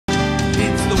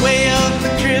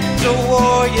crypto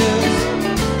warriors,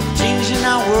 changing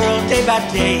our world day by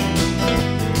day.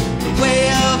 The way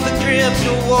of the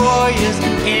crypto warriors,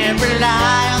 can't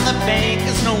rely on the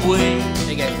bankers, no way.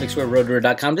 Hey guys, Bix Weir,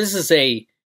 ROOTA'S.com. This is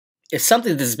it's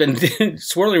something that's been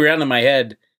swirling around in my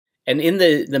head, and in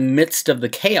the midst of the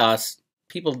chaos,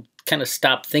 people kind of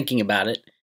stop thinking about it.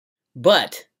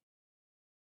 But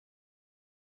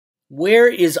where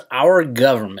is our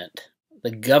government,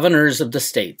 the governors of the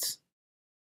states?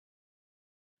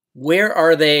 Where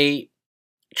are they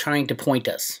trying to point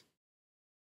us?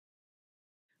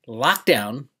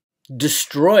 Lockdown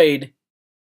destroyed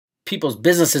people's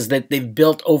businesses that they've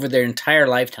built over their entire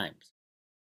lifetimes.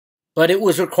 But it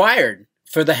was required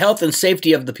for the health and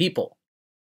safety of the people.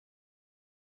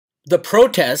 The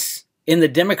protests in the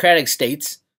Democratic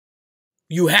states,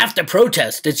 you have to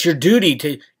protest. It's your duty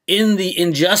to end the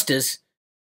injustice,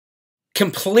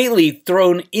 completely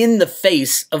thrown in the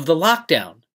face of the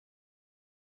lockdown.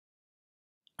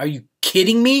 Are you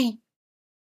kidding me?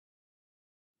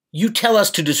 You tell us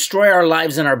to destroy our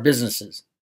lives and our businesses.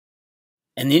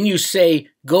 And then you say,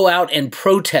 go out and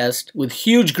protest with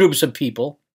huge groups of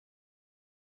people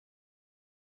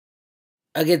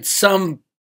against some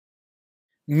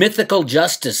mythical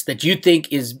justice that you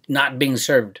think is not being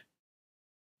served.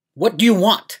 What do you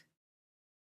want?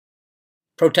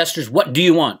 Protesters, what do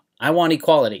you want? I want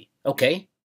equality. Okay.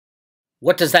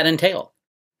 What does that entail?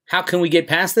 How can we get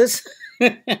past this?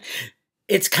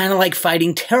 It's kind of like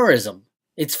fighting terrorism.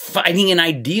 It's fighting an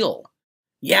ideal.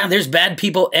 Yeah, there's bad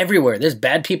people everywhere. There's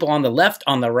bad people on the left,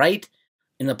 on the right,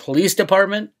 in the police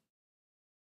department.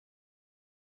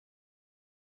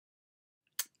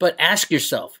 But ask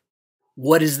yourself,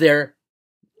 what is their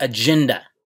agenda?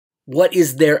 What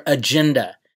is their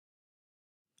agenda?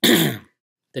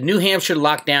 The New Hampshire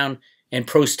lockdown and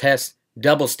protests,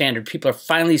 double standard. People are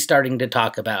finally starting to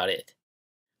talk about it.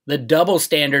 The double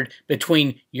standard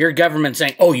between your government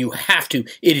saying, oh, you have to,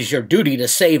 it is your duty to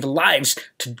save lives,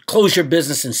 to close your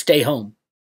business and stay home.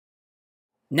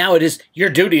 Now it is your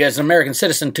duty as an American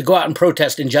citizen to go out and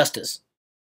protest injustice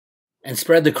and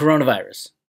spread the coronavirus.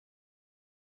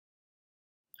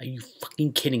 Are you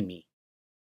fucking kidding me?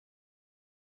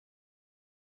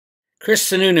 Chris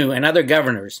Sununu and other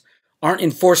governors aren't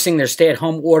enforcing their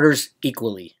stay-at-home orders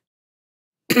equally.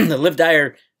 The Live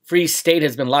Dire Free State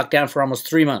has been locked down for almost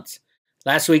 3 months.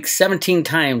 Last week, 17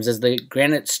 times as the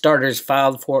Granite starters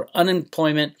filed for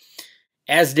unemployment,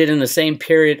 as did in the same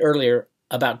period earlier.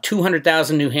 About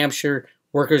 200,000 New Hampshire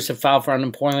workers have filed for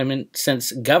unemployment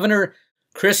since Governor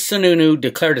Chris Sununu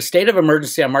declared a state of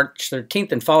emergency on March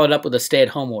 13th and followed up with a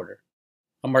stay-at-home order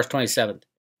on March 27th.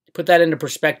 To put that into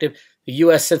perspective, the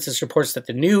U.S. Census reports that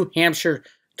the New Hampshire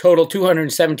total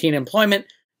 2017 employment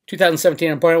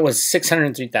was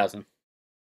 603,000.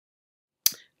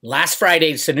 Last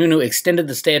Friday, Sununu extended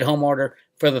the stay-at-home order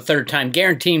for the third time,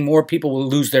 guaranteeing more people will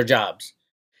lose their jobs.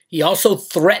 He also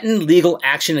threatened legal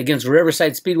action against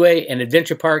Riverside Speedway and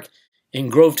Adventure Park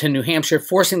in Groveton, New Hampshire,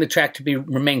 forcing the track to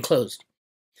remain closed.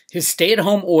 His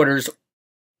stay-at-home orders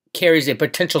carries a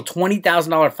potential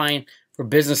 $20,000 fine for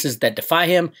businesses that defy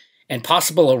him and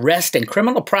possible arrest and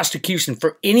criminal prosecution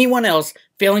for anyone else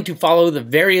failing to follow the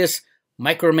various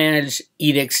micromanaged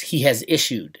edicts he has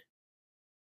issued.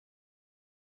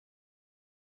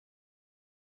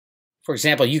 For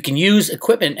example, you can use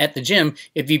equipment at the gym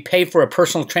if you pay for a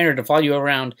personal trainer to follow you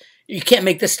around. You can't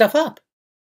make this stuff up.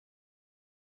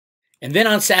 And then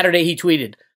on Saturday, he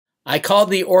tweeted, I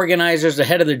called the organizers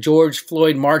ahead of the George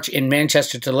Floyd March in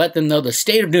Manchester to let them know the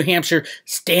state of New Hampshire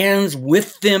stands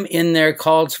with them in their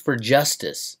calls for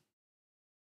justice.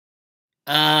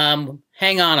 Hang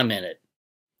on a minute.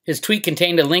 His tweet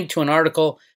contained a link to an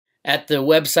article at the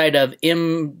website of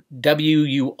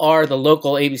MWUR, the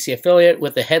local ABC affiliate,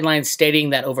 with the headline stating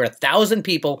that over 1,000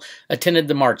 people attended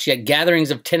the march, yet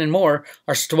gatherings of 10 and more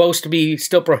are supposed to be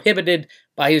still prohibited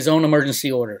by his own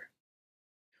emergency order.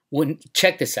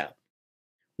 Check this out.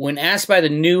 When asked by the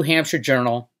New Hampshire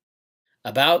Journal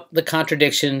about the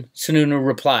contradiction, Sununu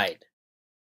replied,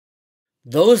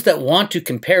 those that want to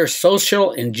compare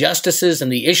social injustices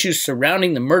and the issues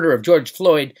surrounding the murder of George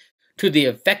Floyd to the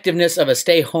effectiveness of a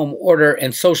stay-home order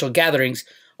and social gatherings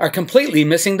are completely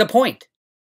missing the point.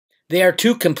 They are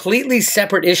two completely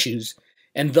separate issues,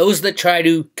 and those that try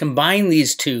to combine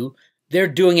these two, they're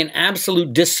doing an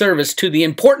absolute disservice to the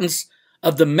importance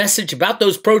of the message about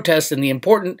those protests and the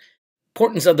importance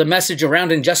of the message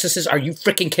around injustices. Are you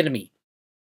freaking kidding me?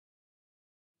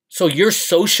 So your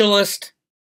socialist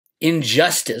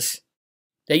injustice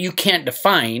that you can't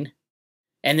define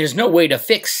and there's no way to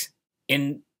fix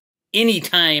in any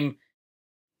time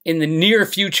in the near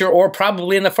future or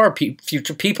probably in the far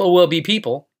future, people will be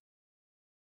people.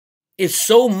 is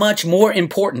so much more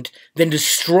important than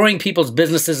destroying people's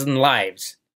businesses and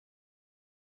lives.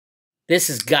 This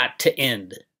has got to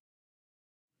end.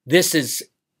 This is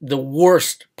the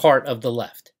worst part of the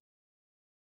left.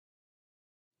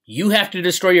 You have to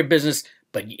destroy your business,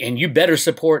 and you better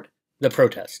support the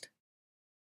protest.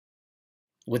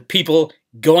 With people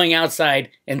going outside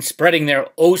and spreading their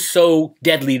oh so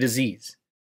deadly disease.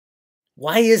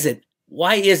 Why is it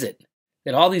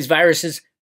that all these viruses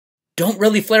don't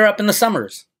really flare up in the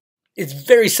summers? It's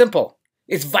very simple.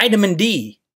 It's vitamin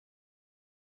D.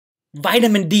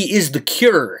 Vitamin D is the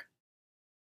cure.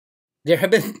 There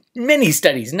have been many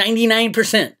studies.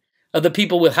 99% of the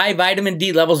people with high vitamin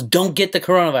D levels don't get the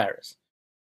coronavirus.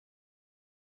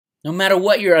 No matter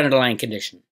what your underlying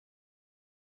condition.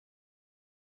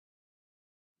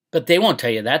 But they won't tell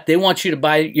you that. They want you to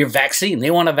buy your vaccine.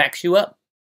 They want to vax you up.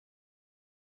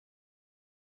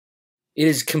 It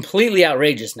is completely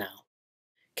outrageous now.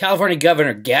 California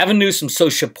Governor Gavin Newsom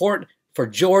shows support for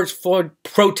George Floyd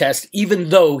protest, even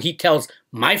though he tells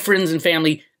my friends and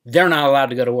family they're not allowed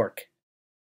to go to work.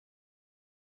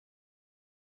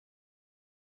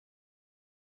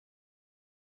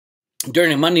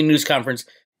 During a Monday news conference,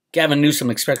 Gavin Newsom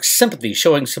expressed sympathy,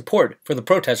 showing support for the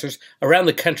protesters around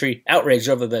the country outraged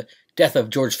over the death of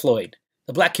George Floyd.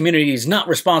 The black community is not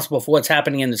responsible for what's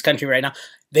happening in this country right now.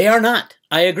 They are not.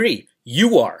 I agree.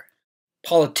 You are.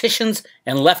 Politicians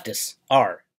and leftists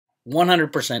are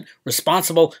 100%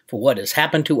 responsible for what has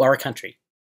happened to our country.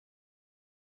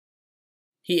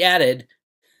 He added,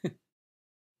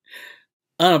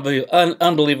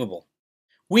 unbelievable.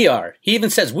 We are. He even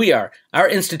says we are. Our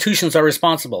institutions are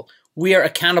responsible. We are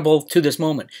accountable to this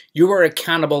moment. You are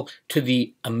accountable to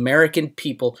the American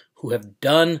people who have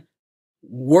done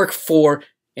work for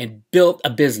and built a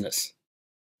business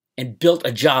and built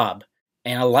a job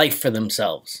and a life for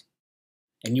themselves.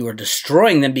 And you are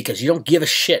destroying them because you don't give a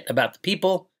shit about the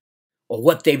people or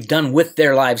what they've done with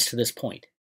their lives to this point.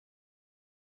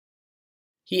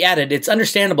 He added, it's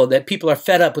understandable that people are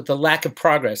fed up with the lack of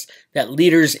progress, that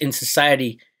leaders in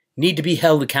society need to be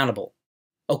held accountable.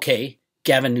 Okay,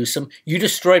 Gavin Newsom, you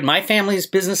destroyed my family's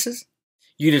businesses.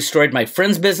 You destroyed my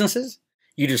friends' businesses.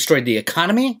 You destroyed the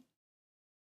economy.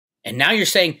 And now you're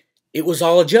saying it was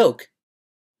all a joke.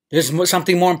 There's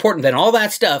something more important than all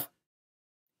that stuff.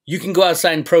 You can go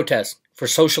outside and protest for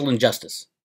social injustice.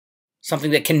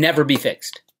 Something that can never be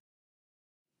fixed.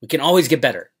 We can always get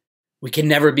better. We can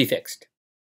never be fixed.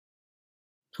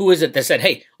 Who is it that said,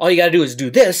 hey, all you got to do is do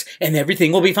this and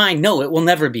everything will be fine? No, it will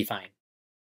never be fine.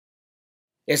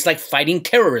 It's like fighting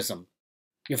terrorism.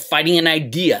 You're fighting an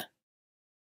idea.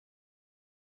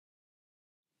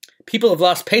 People have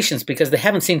lost patience because they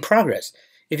haven't seen progress.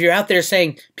 If you're out there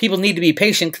saying people need to be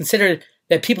patient, consider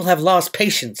that people have lost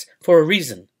patience for a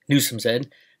reason, Newsom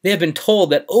said. They have been told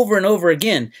that over and over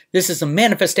again, this is a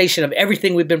manifestation of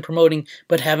everything we've been promoting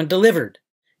but haven't delivered.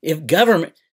 If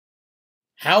government...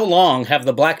 How long have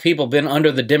the black people been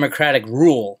under the Democratic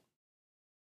rule?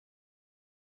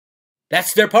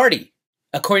 That's their party,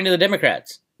 according to the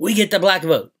Democrats. We get the black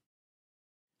vote.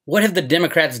 What have the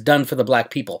Democrats done for the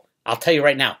black people? I'll tell you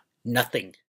right now,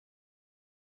 nothing.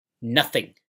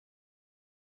 Nothing.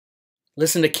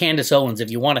 Listen to Candace Owens if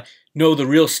you want to know the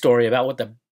real story about what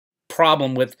the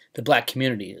problem with the black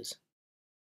community is.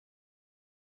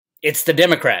 It's the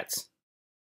Democrats.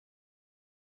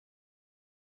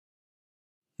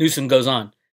 Newsom goes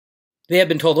on. They have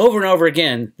been told over and over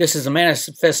again, this is a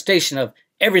manifestation of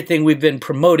everything we've been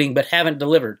promoting but haven't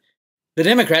delivered. The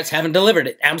Democrats haven't delivered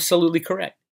it. Absolutely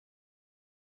correct.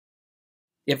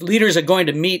 If leaders are going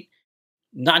to meet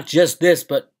not just this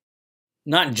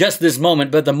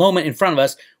moment, but the moment in front of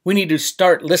us, we need to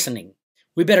start listening.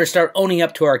 We better start owning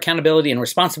up to our accountability and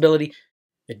responsibility.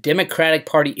 The Democratic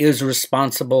Party is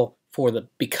responsible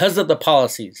because of the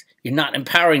policies. You're not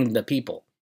empowering the people.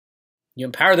 You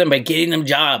empower them by getting them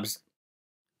jobs,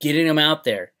 getting them out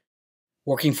there,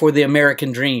 working for the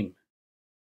American dream.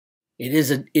 It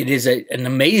is an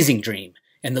amazing dream,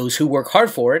 and those who work hard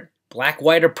for it, black,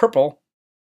 white, or purple,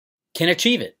 can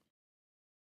achieve it.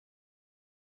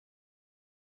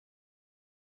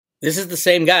 This is the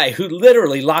same guy who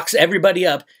literally locks everybody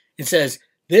up and says,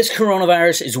 this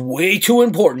coronavirus is way too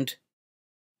important.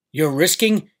 You're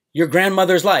risking your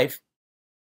grandmother's life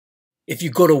if you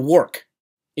go to work.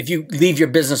 If you leave your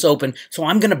business open, so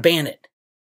I'm going to ban it.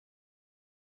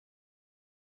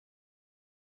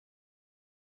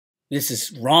 This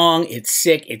is wrong. It's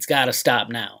sick. It's got to stop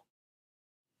now.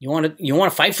 You want to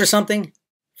fight for something?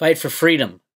 Fight for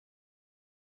freedom.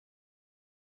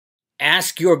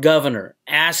 Ask your governor.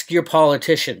 Ask your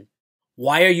politician.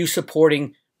 Why are you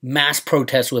supporting mass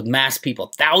protests with mass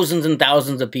people? Thousands and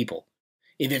thousands of people.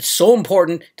 if it's so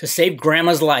important to save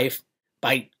grandma's life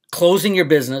by closing your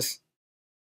business,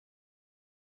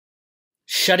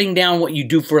 shutting down what you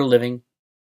do for a living,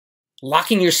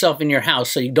 locking yourself in your house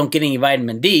so you don't get any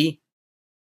vitamin D,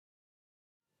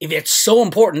 if it's so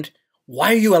important,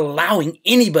 why are you allowing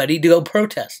anybody to go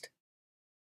protest?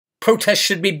 Protests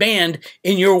should be banned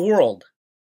in your world.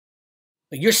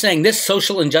 But you're saying this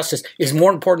social injustice is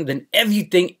more important than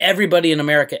everything everybody in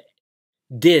America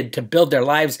did to build their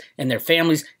lives and their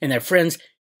families and their friends.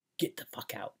 Get the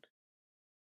fuck out.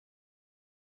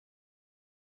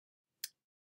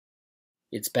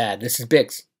 It's bad. This is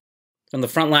Bix from the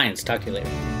front lines. Talk to you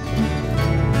later.